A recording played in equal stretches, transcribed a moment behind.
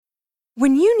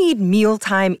When you need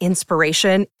mealtime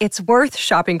inspiration, it's worth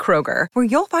shopping Kroger, where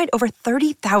you'll find over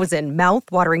 30,000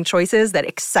 mouth-watering choices that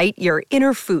excite your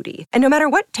inner foodie. And no matter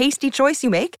what tasty choice you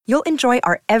make, you'll enjoy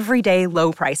our everyday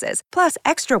low prices, plus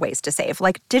extra ways to save,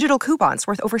 like digital coupons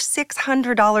worth over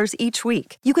 $600 each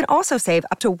week. You can also save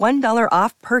up to $1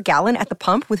 off per gallon at the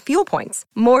pump with fuel points.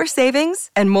 More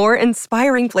savings and more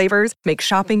inspiring flavors make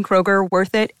shopping Kroger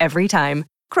worth it every time.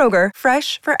 Kroger,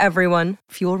 fresh for everyone.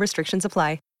 Fuel restrictions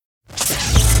apply.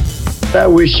 I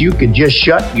wish you could just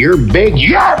shut your big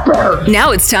yapper.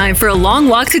 Now it's time for a long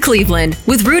walk to Cleveland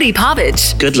with Rudy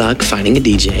Pavich. Good luck finding a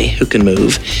DJ who can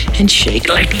move and shake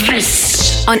like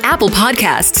this. On Apple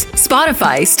Podcasts,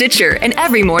 Spotify, Stitcher, and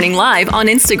every morning live on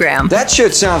Instagram. That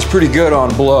shit sounds pretty good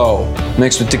on blow,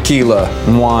 mixed with tequila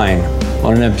and wine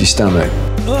on an empty stomach.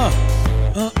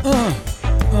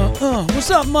 What's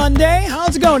up, Monday?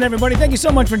 How's it going, everybody? Thank you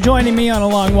so much for joining me on a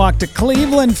long walk to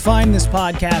Cleveland. Find this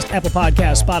podcast, Apple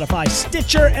Podcasts, Spotify,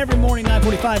 Stitcher, every morning,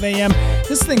 9:45 a.m.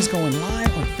 This thing's going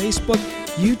live on Facebook,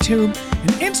 YouTube,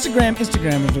 and Instagram.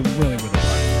 Instagram is really part of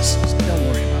this, so don't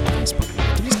worry about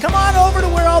Facebook. Just come on over to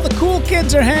where all the cool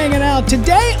kids are hanging out.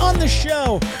 Today on the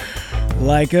show,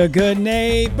 like a good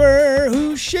neighbor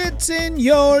who shits in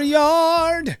your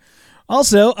yard.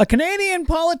 Also, a Canadian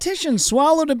politician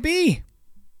swallowed a bee.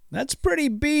 That's pretty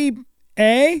B,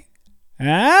 eh? All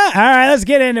right, let's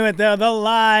get into it, though. The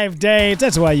live dates.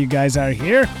 That's why you guys are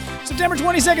here. September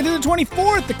 22nd through the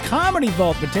 24th, the Comedy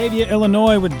Vault, Batavia,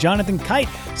 Illinois, with Jonathan Kite.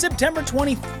 September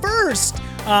 21st,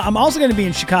 I'm also going to be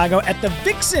in Chicago at the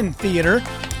Vixen Theater.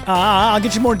 I'll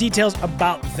get you more details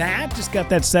about that. Just got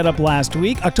that set up last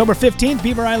week. October 15th,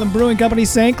 Beaver Island Brewing Company,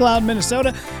 St. Cloud,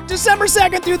 Minnesota. December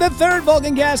 2nd through the 3rd,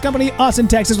 Vulcan Gas Company, Austin,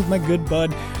 Texas, with my good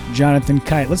bud, Jonathan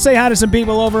Kite. Let's say hi to some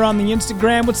people over on the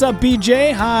Instagram. What's up,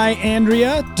 BJ? Hi,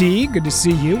 Andrea. D, good to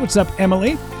see you. What's up,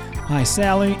 Emily? Hi,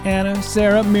 Sally, Anna,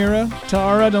 Sarah, Mira,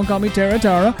 Tara. Don't call me Tara,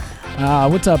 Tara.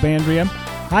 What's up, Andrea?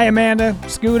 Hi, Amanda,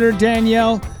 Scooter,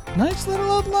 Danielle. Nice little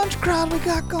old lunch crowd we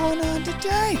got going on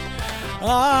today.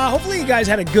 Hopefully you guys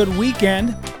had a good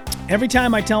weekend. Every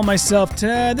time I tell myself,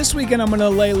 this weekend I'm going to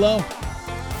lay low.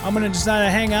 I'm going to decide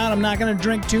to hang out. I'm not going to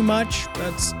drink too much.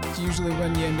 That's usually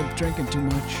when you end up drinking too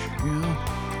much, you know.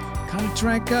 Kind of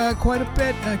drank quite a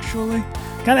bit, actually.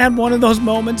 Kind of had one of those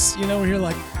moments, you know, where you're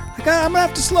like, I'm going to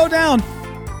have to slow down.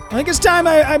 I think it's time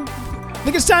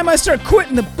I start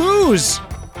quitting the booze.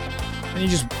 And you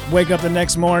just wake up the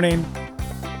next morning,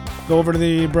 go over to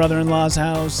the brother-in-law's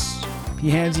house. He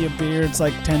hands you a beer. It's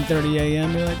like 10:30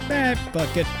 a.m. You're like,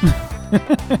 fuck it.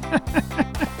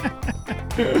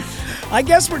 I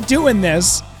guess we're doing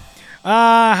this.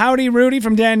 Howdy, Rudy,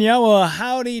 from Danielle. Well,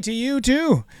 howdy to you,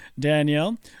 too,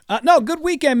 Danielle. No, good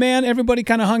weekend, man. Everybody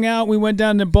kind of hung out. We went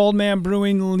down to Bold Man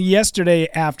Brewing yesterday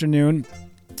afternoon.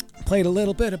 Played a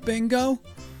little bit of bingo.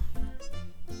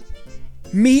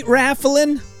 Meat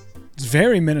raffling. It's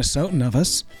very Minnesotan of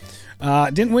us.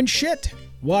 Didn't win shit.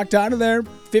 Walked out of there,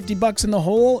 $50 in the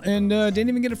hole, and didn't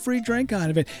even get a free drink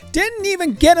out of it. Didn't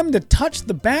even get him to touch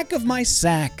the back of my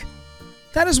sack.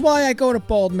 That is why I go to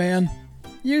Bald Man.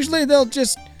 Usually they'll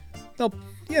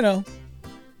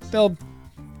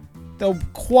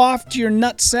quaff your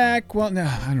nutsack. Well, no,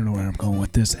 I don't know where I'm going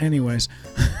with this. Anyways.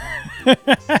 A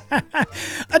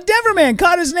Denver man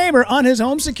caught his neighbor on his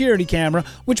home security camera,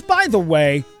 which, by the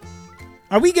way,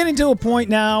 are we getting to a point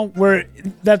now where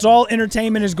that's all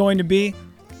entertainment is going to be?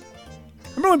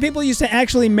 Remember when people used to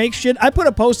actually make shit? I put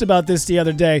a post about this the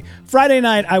other day. Friday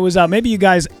night, I was out. Maybe you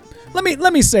guys... Let me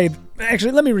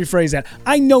rephrase that.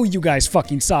 I know you guys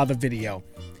fucking saw the video.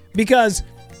 Because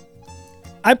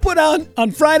I put out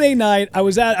on Friday night, I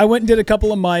went and did a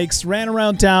couple of mics, ran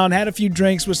around town, had a few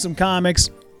drinks with some comics.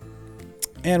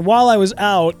 And while I was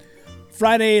out,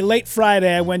 late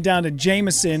Friday, I went down to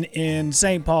Jameson in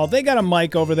St. Paul. They got a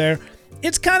mic over there.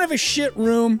 It's kind of a shit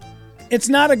room. It's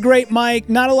not a great mic.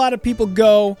 Not a lot of people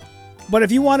go. But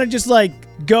if you want to just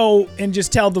go and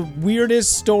just tell the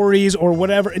weirdest stories or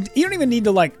whatever, you don't even need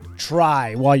to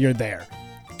try while you're there.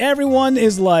 Everyone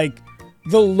is the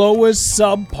lowest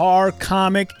subpar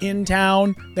comic in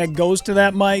town that goes to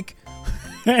that mic.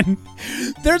 And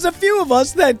there's a few of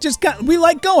us that we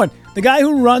like going. The guy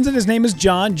who runs it, his name is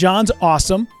John. John's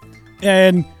awesome.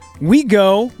 And we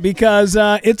go because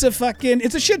it's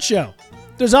a shit show.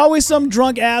 There's always some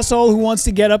drunk asshole who wants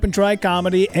to get up and try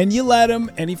comedy, and you let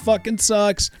him, and he fucking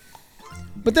sucks.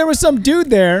 But there was some dude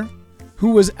there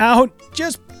who was out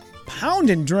just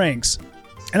pounding drinks.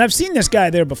 And I've seen this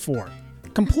guy there before.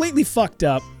 Completely fucked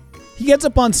up. He gets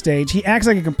up on stage. He acts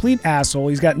like a complete asshole.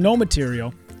 He's got no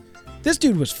material. This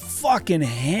dude was fucking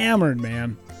hammered,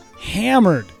 man.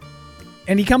 Hammered.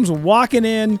 And he comes walking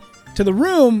in, to the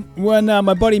room when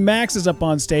my buddy Max is up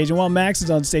on stage. And while Max is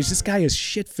on stage, this guy is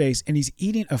shit-faced, and he's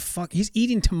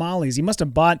eating tamales. He must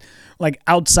have bought, like,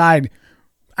 outside.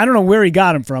 I don't know where he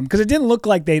got them from, because it didn't look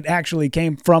like they actually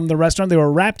came from the restaurant. They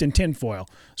were wrapped in tinfoil.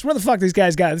 So where the fuck this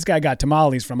guy got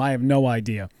tamales from, I have no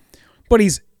idea. But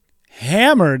he's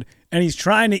hammered, and he's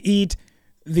trying to eat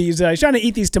these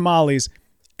tamales,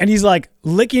 and he's like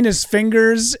licking his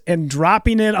fingers and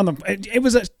dropping it on the. It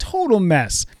was a total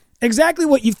mess. Exactly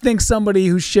what you think somebody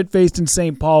who's shit-faced in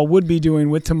St. Paul would be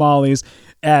doing with tamales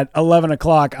at 11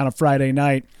 o'clock on a Friday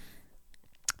night.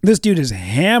 This dude is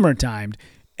hammer-timed,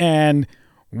 and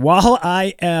while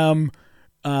I am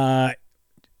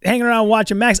hanging around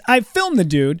watching Max, I film the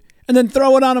dude and then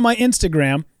throw it onto my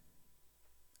Instagram.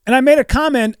 And I made a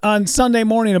comment on Sunday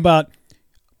morning about,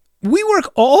 we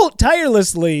work all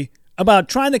tirelessly about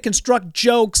trying to construct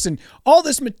jokes and all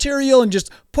this material and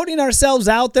just putting ourselves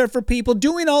out there for people,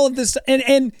 doing all of this,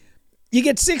 and you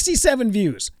get 67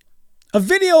 views. A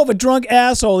video of a drunk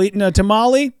asshole eating a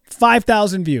tamale,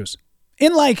 5,000 views.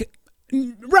 In like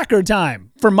record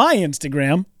time for my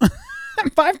Instagram.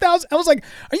 5,000. I was like,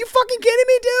 are you fucking kidding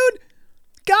me, dude?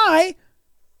 Guy,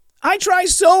 I try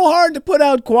so hard to put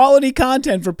out quality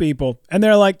content for people. And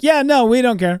they're like, yeah, no, we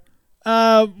don't care.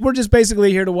 We're just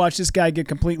basically here to watch this guy get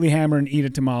completely hammered and eat a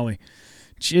tamale.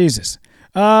 Jesus.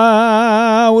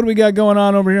 What do we got going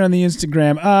on over here on the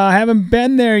Instagram? I haven't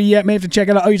been there yet. May have to check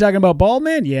it out. Oh, you're talking about Bald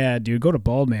Man? Yeah, dude. Go to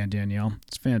Bald Man, Danielle.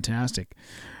 It's fantastic.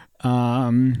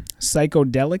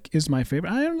 Psychedelic is my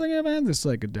favorite. I don't think I've had this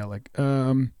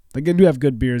Psychedelic. They do have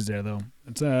good beers there, though.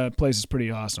 It's place is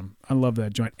pretty awesome. I love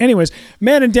that joint. Anyways,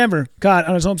 man in Denver caught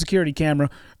on his home security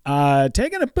camera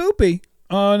taking a poopy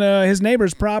on his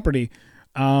neighbor's property.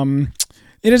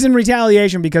 It is in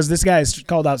retaliation because this guy has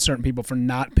called out certain people for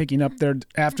not picking up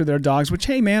after their dogs, which,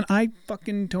 hey, man, I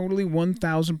fucking totally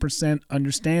 1,000%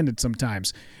 understand it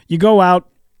sometimes. You go out,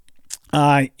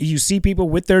 you see people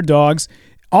with their dogs.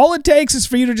 All it takes is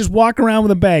for you to just walk around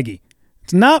with a baggie.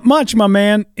 It's not much, my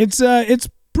man. It's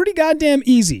pretty goddamn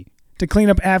easy to clean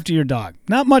up after your dog.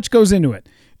 Not much goes into it.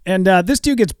 And this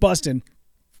dude gets busted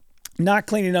not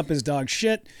cleaning up his dog's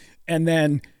shit, and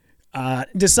then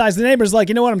decides, the neighbor's like,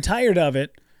 you know what, I'm tired of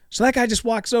it. So that guy just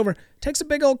walks over, takes a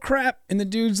big old crap in the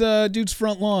dude's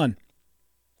front lawn.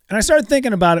 And I started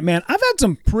thinking about it, man. I've had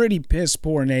some pretty piss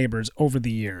poor neighbors over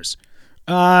the years.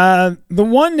 The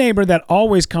one neighbor that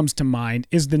always comes to mind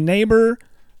is the neighbor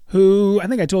who, I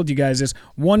think I told you guys this,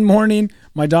 one morning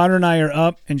my daughter and I are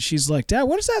up and she's like, Dad,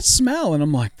 what is that smell? And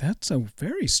I'm like, that's a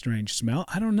very strange smell.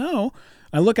 I don't know.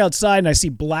 I look outside and I see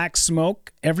black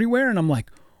smoke everywhere and I'm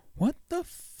like, what the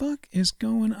fuck is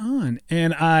going on?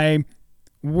 And I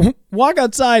walk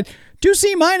outside to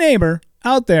see my neighbor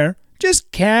out there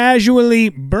just casually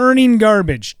burning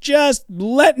garbage, just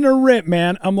letting her rip,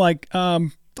 man. I'm like,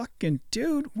 fucking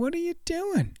dude, what are you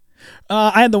doing?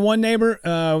 I had the one neighbor,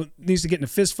 they used to get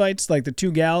into fist fights, like the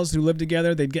two gals who lived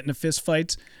together, they'd get into fist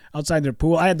fights outside their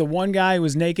pool. I had the one guy who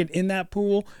was naked in that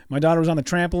pool. My daughter was on the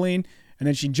trampoline, and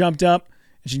then she jumped up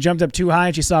too high,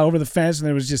 and she saw over the fence, and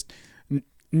there was just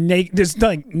this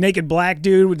like naked black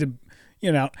dude with the,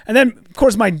 you know. And then, of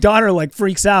course, my daughter like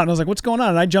freaks out, and I was like, what's going on?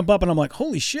 And I jump up, and I'm like,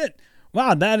 holy shit.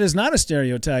 Wow, that is not a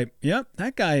stereotype. Yep,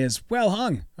 that guy is well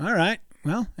hung. All right.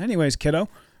 Well, anyways, kiddo.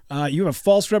 You have a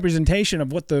false representation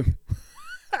of what the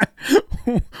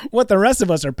what the rest of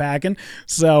us are packing.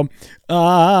 So,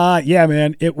 yeah,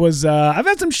 man, it was. I've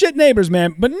had some shit neighbors,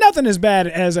 man, but nothing as bad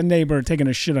as a neighbor taking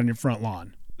a shit on your front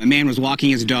lawn. A man was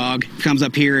walking his dog, comes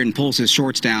up here and pulls his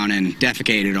shorts down and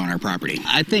defecated on our property.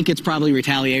 I think it's probably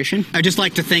retaliation. I just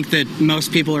like to think that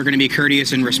most people are going to be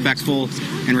courteous and respectful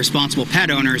and responsible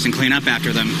pet owners and clean up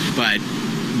after them. But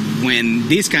when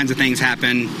these kinds of things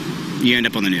happen, you end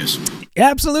up on the news.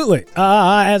 Absolutely.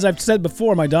 As I've said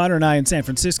before, my daughter and I in San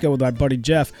Francisco with our buddy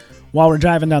Jeff, while we're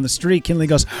driving down the street, Kinley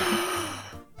goes,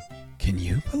 can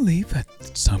you believe that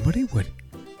somebody would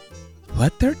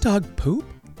let their dog poop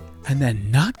and then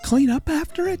not clean up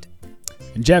after it?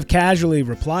 And Jeff casually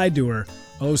replied to her,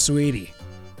 oh, sweetie,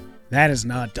 that is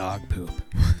not dog poop.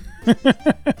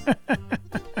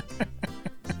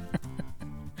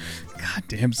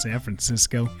 Goddamn San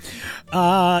Francisco.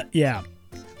 Yeah.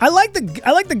 I like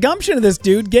the gumption of this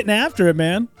dude getting after it,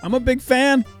 man. I'm a big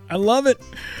fan. I love it.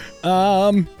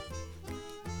 Not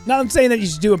I'm saying that you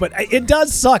should do it, but it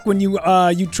does suck when you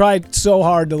try so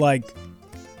hard to like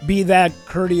be that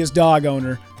courteous dog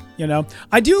owner. You know,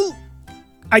 I do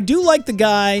like the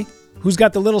guy who's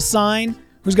got the little sign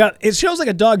it shows like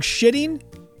a dog shitting,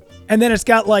 and then it's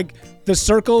got like the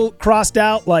circle crossed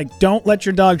out, like don't let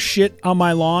your dog shit on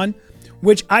my lawn,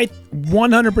 which I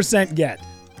 100% get.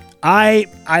 I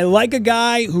like a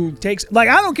guy who takes, like,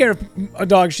 I don't care if a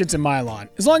dog shits in my lawn.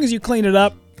 As long as you clean it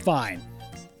up, fine.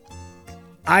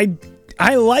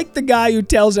 I like the guy who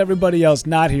tells everybody else,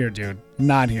 not here, dude.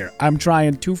 Not here. I'm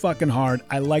trying too fucking hard.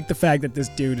 I like the fact that this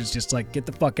dude is just like, get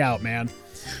the fuck out, man.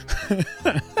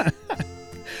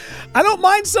 I don't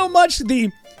mind so much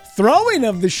the throwing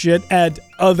of the shit at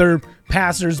other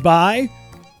passersby.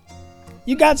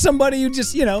 You got somebody who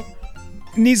just,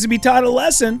 needs to be taught a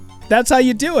lesson. That's how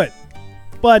you do it.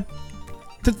 But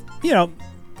to,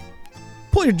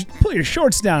 pull your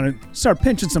shorts down and start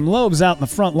pinching some lobes out in the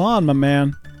front lawn, my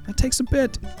man. That takes a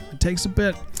bit.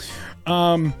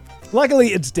 Luckily,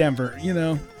 it's Denver,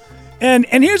 And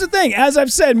here's the thing, as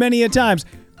I've said many a times,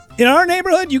 in our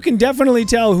neighborhood, you can definitely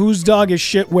tell whose dog is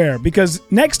shit where, because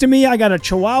next to me, I got a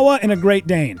Chihuahua and a Great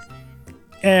Dane.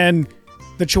 And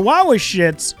the Chihuahua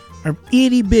shits are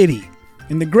itty bitty,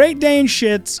 and the Great Dane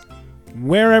shits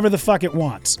wherever the fuck it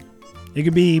wants. It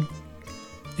could be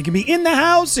in the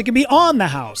house, it could be on the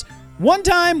house. One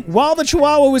time, while the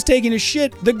Chihuahua was taking a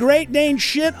shit, the Great Dane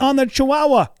shit on the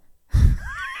Chihuahua.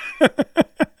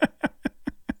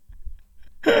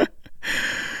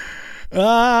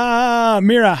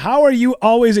 Mira, how are you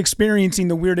always experiencing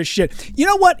the weirdest shit? You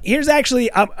know what? Here's actually,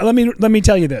 let me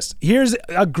tell you this. Here's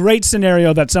a great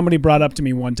scenario that somebody brought up to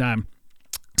me one time.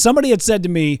 Somebody had said to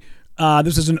me,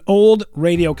 this is an old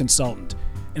radio consultant,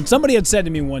 and somebody had said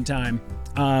to me one time,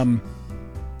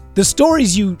 the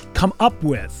stories you come up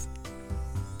with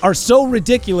are so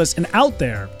ridiculous and out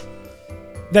there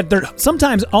that they're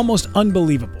sometimes almost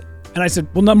unbelievable. And I said,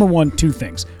 well, number one, two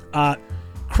things.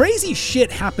 Crazy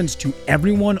shit happens to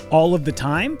everyone all of the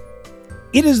time.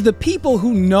 It is the people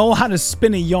who know how to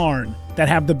spin a yarn that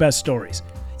have the best stories.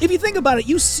 If you think about it,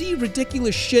 you see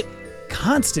ridiculous shit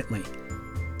constantly.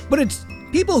 But it's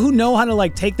people who know how to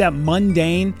take that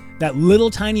mundane, that little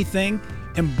tiny thing,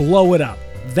 and blow it up.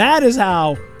 That's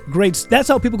how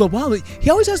people go, wow, he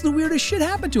always has the weirdest shit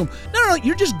happen to him. No,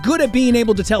 you're just good at being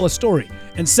able to tell a story.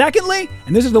 And secondly,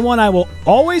 and this is the one I will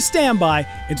always stand by,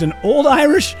 it's an old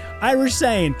Irish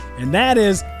saying, and that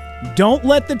is, don't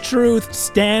let the truth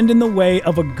stand in the way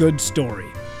of a good story.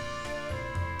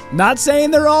 Not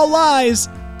saying they're all lies.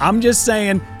 I'm just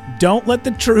saying, don't let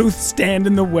the truth stand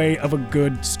in the way of a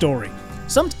good story.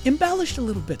 Embellished a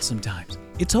little bit sometimes.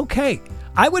 It's okay.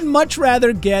 I would much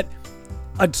rather get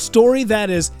a story that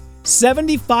is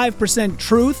 75%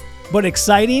 truth but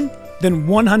exciting than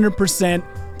 100%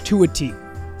 to a T.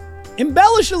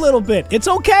 Embellish a little bit. It's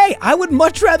okay. I would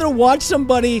much rather watch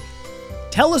somebody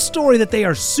tell a story that they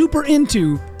are super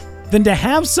into than to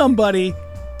have somebody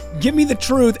give me the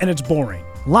truth and it's boring.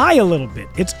 Lie a little bit.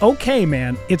 It's okay,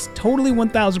 man. It's totally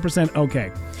 1,000%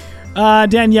 okay.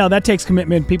 Danielle, that takes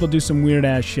commitment. People do some weird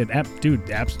ass shit.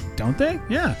 Apps, don't they?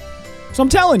 Yeah. So I'm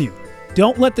telling you,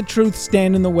 don't let the truth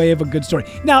stand in the way of a good story.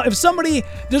 Now,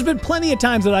 there's been plenty of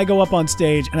times that I go up on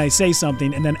stage and I say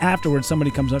something, and then afterwards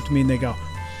somebody comes up to me and they go,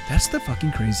 that's the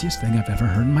fucking craziest thing I've ever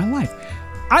heard in my life.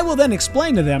 I will then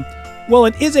explain to them, well,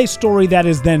 it is a story that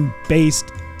is then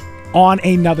based on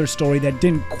another story that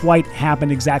didn't quite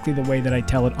happen exactly the way that I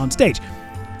tell it on stage.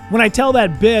 When I tell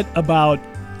that bit about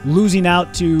losing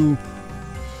out to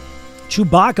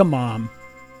Chewbacca Mom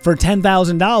for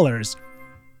 $10,000,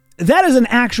 that is an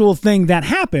actual thing that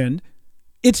happened.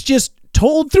 It's just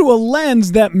told through a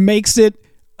lens that makes it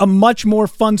a much more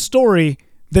fun story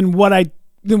than what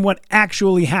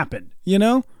actually happened,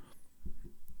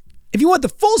 If you want the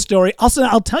full story, I'll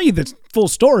tell you the full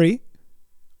story.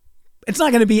 It's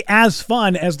not going to be as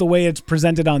fun as the way it's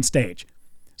presented on stage.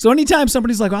 So anytime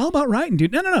somebody's like, well, how about writing,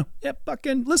 dude? No. Yeah,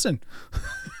 fucking listen.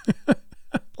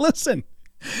 Listen.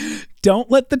 Don't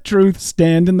let the truth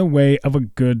stand in the way of a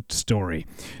good story.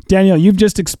 Danielle, you've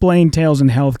just explained tales in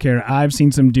healthcare. I've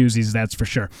seen some doozies, that's for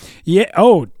sure. Yeah.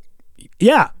 Oh,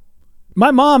 yeah.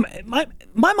 My mom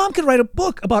could write a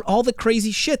book about all the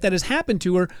crazy shit that has happened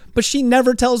to her, but she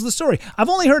never tells the story. I've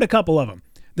only heard a couple of them.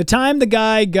 The time the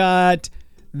guy got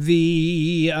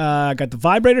the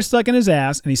vibrator stuck in his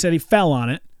ass and he said he fell on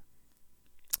it.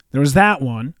 There was that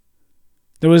one.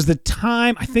 There was the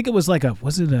time, I think it was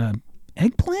was it a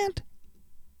eggplant?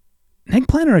 An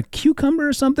eggplant or a cucumber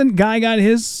or something? Guy got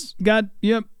his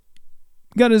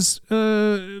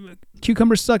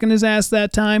cucumber stuck in his ass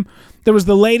that time. There was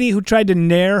the lady who tried to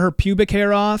nair her pubic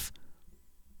hair off.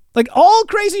 All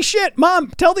crazy shit. Mom,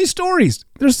 tell these stories.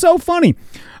 They're so funny.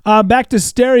 Back to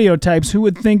stereotypes. Who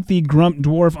would think the grump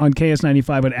dwarf on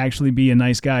KS95 would actually be a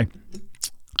nice guy?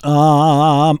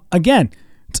 Again,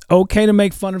 it's okay to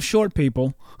make fun of short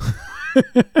people.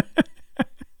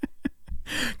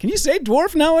 Can you say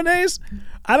dwarf nowadays?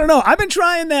 I don't know. I've been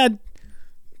trying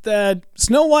that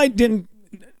Snow White didn't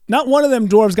Not one of them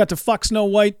dwarves got to fuck Snow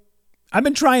White. I've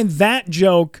been trying that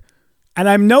joke, and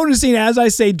I'm noticing as I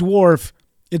say dwarf,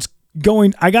 it's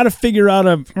going, I got to figure out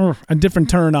a different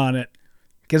turn on it.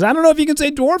 Because I don't know if you can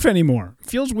say dwarf anymore. It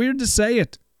feels weird to say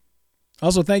it.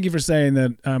 Also, thank you for saying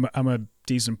that I'm a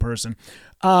decent person.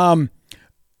 I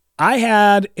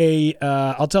had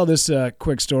I'll tell this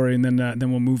quick story, and then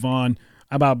we'll move on,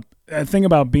 about a thing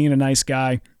about being a nice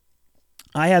guy.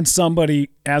 I had somebody,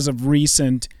 as of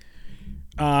recent,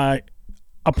 a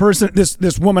person,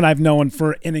 this woman I've known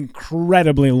for an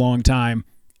incredibly long time,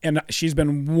 and she's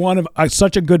been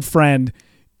such a good friend,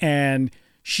 and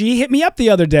she hit me up the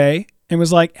other day and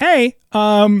was like, hey,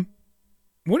 what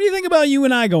do you think about you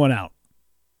and I going out?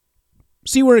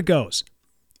 See where it goes.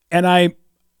 And I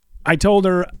told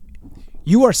her,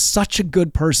 you are such a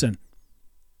good person.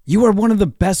 You are one of the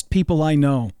best people I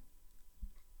know.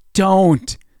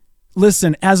 Don't.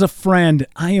 Listen, as a friend,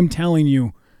 I am telling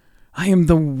you, I am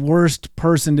the worst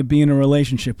person to be in a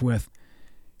relationship with.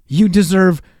 You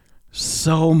deserve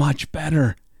so much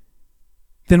better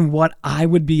than what I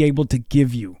would be able to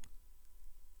give you.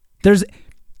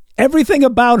 Everything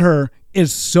about her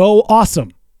is so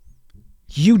awesome.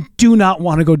 You do not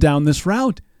want to go down this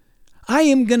route.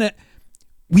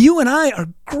 You and I are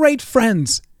great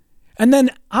friends. And then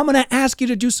I'm going to ask you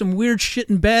to do some weird shit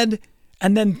in bed.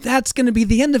 And then that's going to be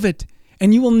the end of it.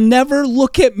 And you will never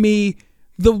look at me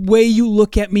the way you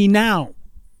look at me now.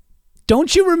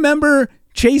 Don't you remember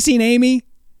Chasing Amy?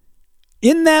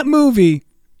 In that movie,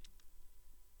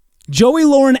 Joey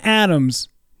Lauren Adams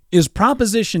is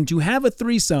propositioned to have a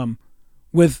threesome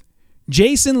with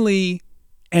Jason Lee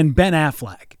and Ben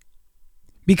Affleck.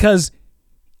 Because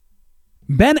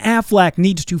Ben Affleck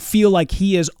needs to feel like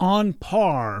he is on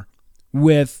par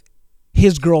with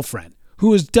his girlfriend,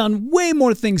 who has done way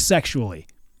more things sexually.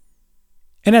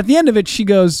 And at the end of it, she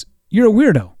goes, you're a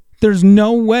weirdo. There's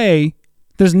no way,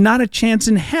 there's not a chance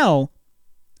in hell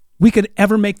we could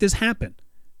ever make this happen.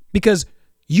 Because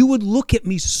you would look at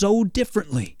me so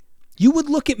differently. You would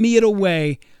look at me in a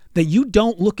way that you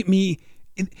don't look at me.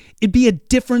 It'd be a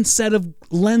different set of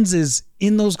lenses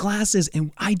in those glasses,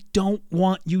 and I don't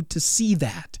want you to see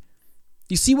that.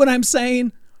 You see what I'm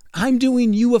saying? I'm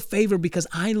doing you a favor because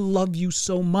I love you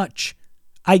so much.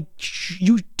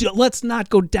 Let's not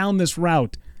go down this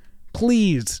route.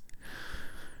 Please.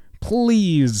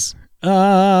 Please.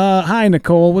 Hi,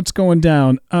 Nicole. What's going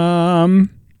down?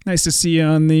 Nice to see you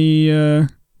on the...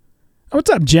 what's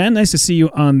up, Jen? Nice to see you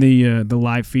on the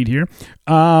live feed here.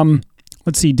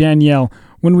 Let's see, Danielle.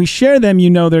 When we share them, you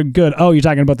know they're good. Oh, you're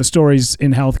talking about the stories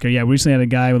in healthcare. Yeah, we recently had a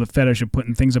guy with a fetish of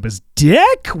putting things up his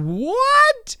dick.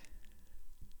 What?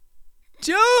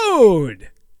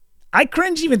 Dude. I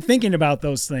cringe even thinking about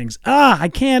those things. I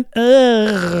can't.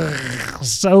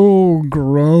 So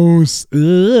gross.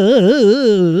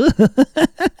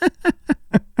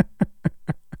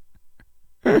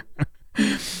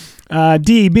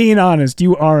 D, being honest,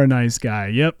 you are a nice guy.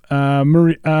 Yep.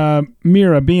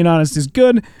 Mira, being honest is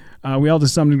good. We all to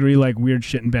some degree like weird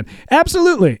shit in bed.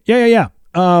 Absolutely. Yeah.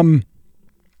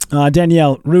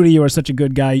 Danielle, Rudy, you are such a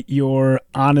good guy. Your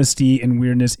honesty and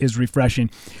weirdness is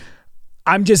refreshing.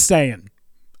 I'm just saying,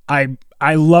 I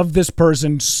love this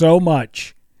person so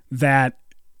much that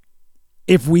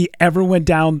if we ever went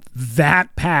down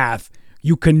that path,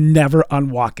 you can never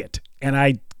unwalk it. And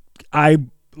I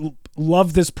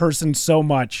love this person so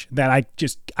much that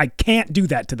I can't do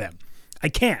that to them. I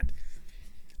can't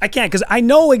because I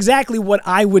know exactly what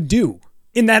I would do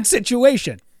in that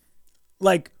situation.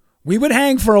 Like, we would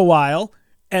hang for a while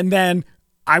and then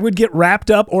I would get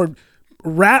wrapped up or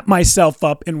wrap myself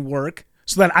up in work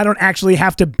so that I don't actually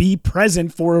have to be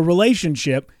present for a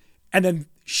relationship. And then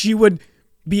she would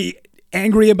be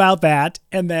angry about that.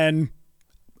 And then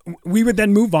we would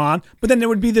then move on. But then there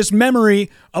would be this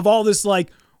memory of all this like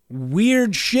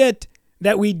weird shit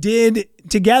that we did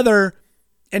together.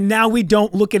 And now we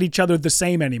don't look at each other the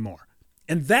same anymore.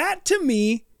 And that to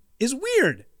me is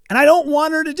weird. And I don't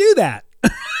want her to do that.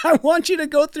 I want you to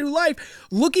go through life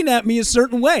looking at me a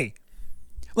certain way.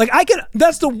 Like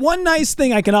that's the one nice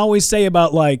thing I can always say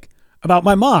about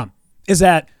my mom is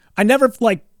that I never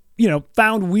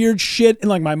found weird shit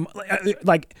in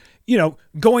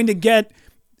going to get,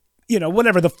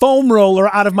 whatever, the foam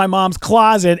roller out of my mom's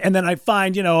closet. And then I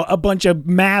find, a bunch of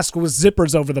masks with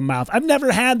zippers over the mouth. I've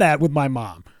never had that with my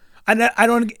mom. I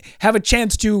don't have a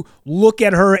chance to look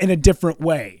at her in a different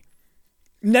way.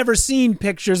 Never seen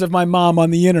pictures of my mom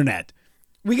on the internet.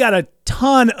 We got a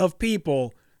ton of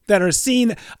people that are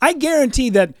seeing. I guarantee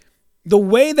that the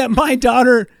way that my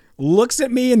daughter looks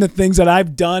at me and the things that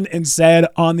I've done and said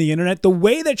on the internet, the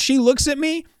way that she looks at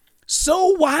me, so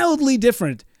wildly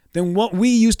different than what we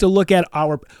used to look at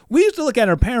our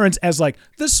parents as like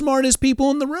the smartest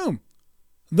people in the room.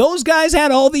 Those guys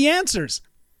had all the answers.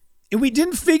 And we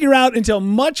didn't figure out until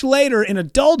much later in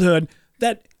adulthood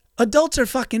that adults are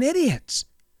fucking idiots.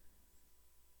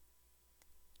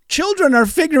 Children are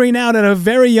figuring out at a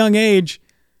very young age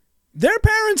their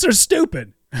parents are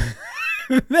stupid.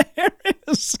 There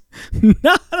is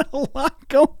not a lot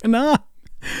going on.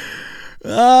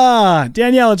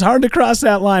 Danielle, it's hard to cross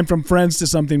that line from friends to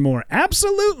something more.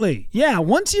 Absolutely. Yeah,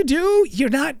 once you do, you're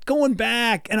not going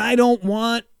back. And I don't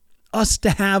want us to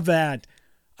have that.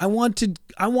 I want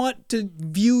to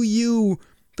view you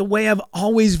the way I've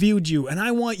always viewed you. And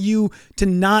I want you to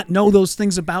not know those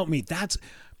things about me.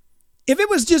 If it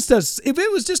was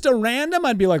just a random,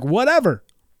 I'd be like, whatever.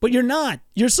 But you're not.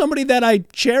 You're somebody that I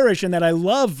cherish and that I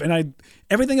love, and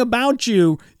everything about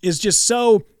you is just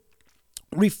so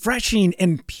refreshing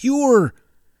and pure.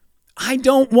 I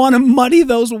don't want to muddy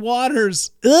those waters.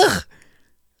 Ugh.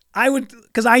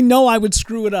 Because I know I would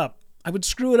screw it up. I would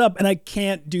screw it up, and I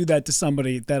can't do that to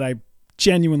somebody that I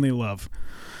genuinely love.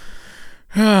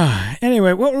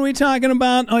 Anyway, what were we talking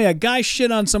about? Oh yeah, guy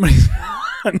shit on somebody's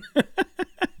lawn.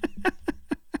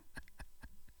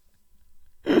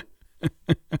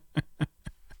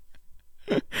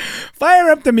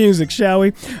 Fire up the music, shall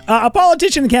we? A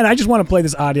politician in Canada. I just want to play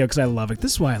this audio because I love it.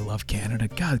 This is why I love Canada.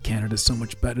 God, Canada's so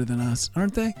much better than us,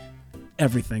 aren't they?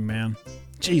 Everything, man.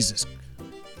 Jesus.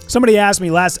 Somebody asked me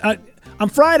on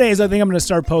Fridays, I think I'm going to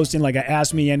start posting like a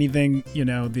Ask Me Anything,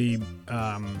 the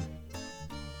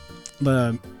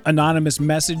anonymous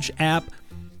message app.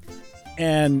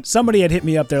 And somebody had hit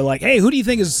me up there like, hey, who do you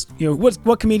think is,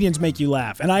 what comedians make you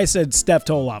laugh? And I said Steph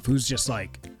Toloff, who's just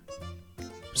like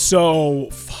so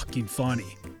fucking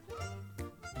funny.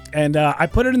 And I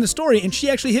put it in the story, and she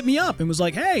actually hit me up and was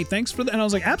like, hey, thanks for that. And I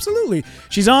was like, absolutely.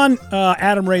 She's on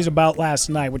Adam Ray's About Last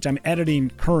Night, which I'm editing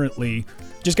currently.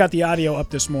 Just got the audio up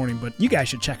this morning, but you guys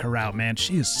should check her out, man.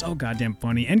 She is so goddamn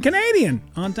funny and Canadian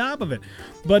on top of it.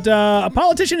 But a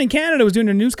politician in Canada was doing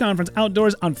a news conference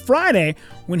outdoors on Friday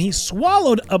when he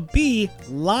swallowed a bee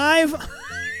live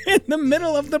in the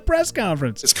middle of the press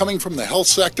conference. It's coming from the health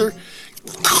sector.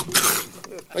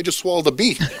 I just swallowed a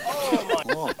bee.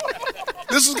 Oh.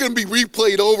 This is going to be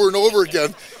replayed over and over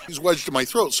again. He's wedged in my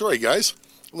throat. Sorry, guys.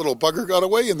 A little bugger got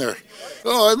away in there.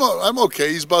 Oh, I'm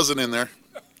okay. He's buzzing in there.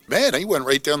 Man, he went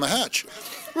right down the hatch.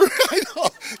 I know.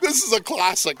 This is a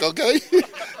classic, okay?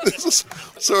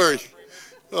 Sorry.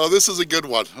 Oh, this is a good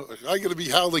one. I'm going to be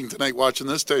howling tonight watching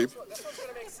this tape.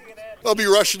 I'll be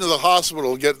rushing to the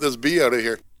hospital to get this bee out of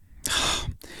here.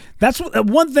 That's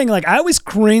one thing, like, I always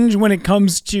cringe when it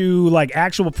comes to, like,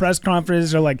 actual press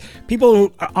conferences or, like, people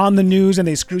who are on the news and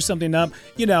they screw something up.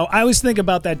 I always think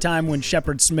about that time when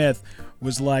Shepard Smith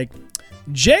was like,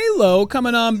 J-Lo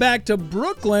coming on back to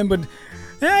Brooklyn, but,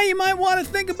 hey, you might want to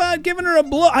think about giving her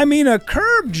a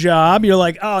curb job. You're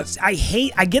like, oh, I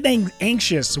get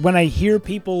anxious when I hear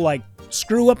people, like,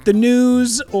 screw up the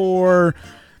news or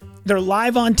they're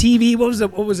live on TV.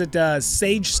 What was it?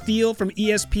 Sage Steele from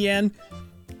ESPN.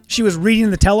 She was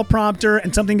reading the teleprompter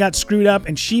and something got screwed up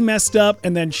and she messed up.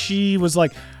 And then she was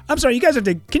like, I'm sorry, you guys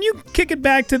can you kick it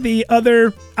back to the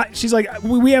other? She's like,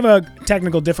 we have a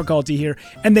technical difficulty here.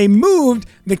 And they moved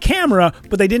the camera,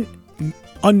 but they didn't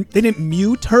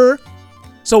mute her.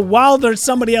 So while there's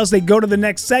somebody else, they go to the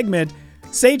next segment.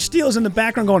 Sage Steele's in the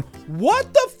background going,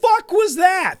 what the fuck was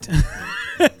that?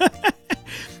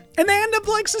 And they end up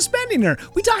like suspending her.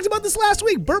 We talked about this last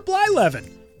week, Burt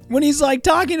Blyleven, when he's like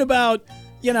talking about,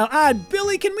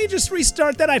 Billy, can we just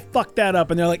restart that? I fucked that up.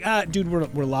 And they're like, dude,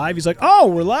 we're live. He's like, oh,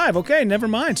 we're live. Okay, never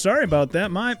mind. Sorry about that.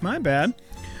 My bad.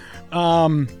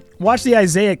 Watch the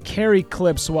Isaiah Carey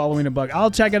clip swallowing a bug.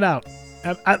 I'll check it out.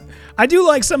 I do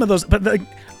like some of those, but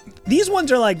these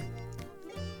ones are like,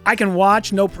 I can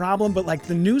watch, no problem. But like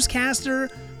the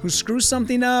newscaster who screws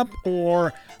something up,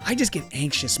 or I just get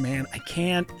anxious, man. I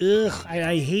can't.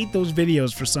 I hate those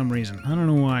videos for some reason. I don't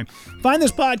know why. Find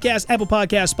this podcast, Apple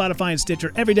Podcasts, Spotify, and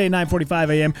Stitcher every day,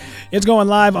 9:45 a.m. It's going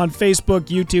live on Facebook,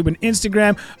 YouTube, and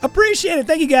Instagram. Appreciate it.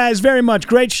 Thank you guys very much.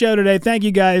 Great show today. Thank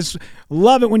you guys.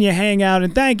 Love it when you hang out.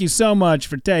 And thank you so much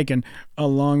for taking a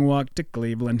long walk to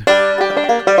Cleveland.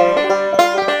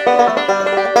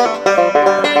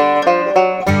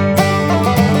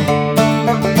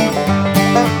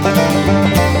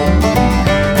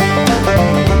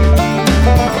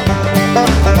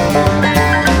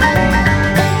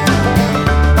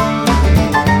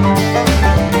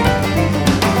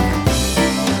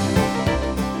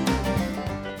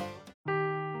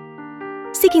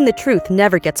 Seeking the truth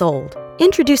never gets old.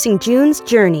 Introducing June's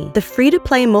Journey, the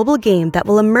free-to-play mobile game that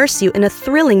will immerse you in a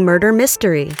thrilling murder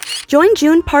mystery. Join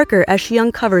June Parker as she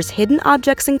uncovers hidden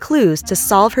objects and clues to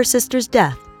solve her sister's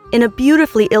death in a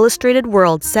beautifully illustrated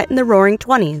world set in the Roaring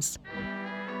 '20s.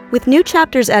 With new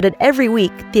chapters added every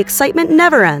week, the excitement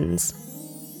never ends.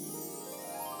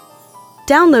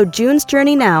 Download June's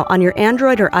Journey now on your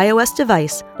Android or iOS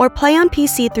device, or play on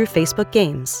PC through Facebook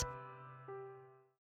Games.